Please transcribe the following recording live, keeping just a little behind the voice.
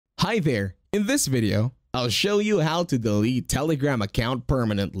Hi there, in this video, I'll show you how to delete Telegram account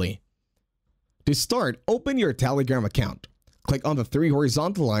permanently. To start, open your Telegram account. Click on the three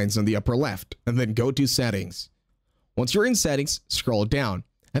horizontal lines on the upper left and then go to Settings. Once you're in Settings, scroll down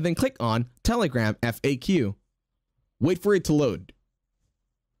and then click on Telegram FAQ. Wait for it to load.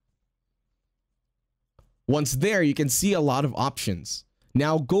 Once there, you can see a lot of options.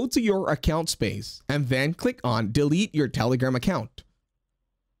 Now go to your account space and then click on Delete your Telegram account.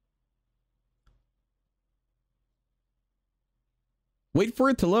 Wait for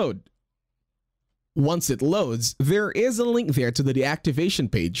it to load. Once it loads, there is a link there to the deactivation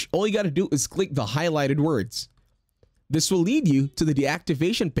page. All you gotta do is click the highlighted words. This will lead you to the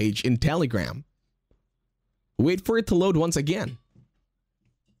deactivation page in Telegram. Wait for it to load once again.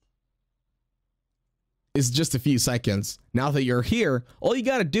 It's just a few seconds. Now that you're here, all you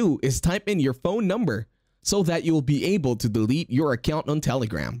gotta do is type in your phone number so that you'll be able to delete your account on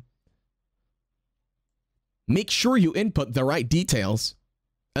Telegram. Make sure you input the right details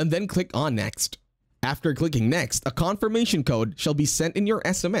and then click on Next. After clicking Next, a confirmation code shall be sent in your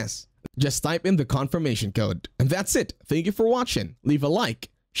SMS. Just type in the confirmation code. And that's it. Thank you for watching. Leave a like,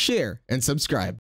 share, and subscribe.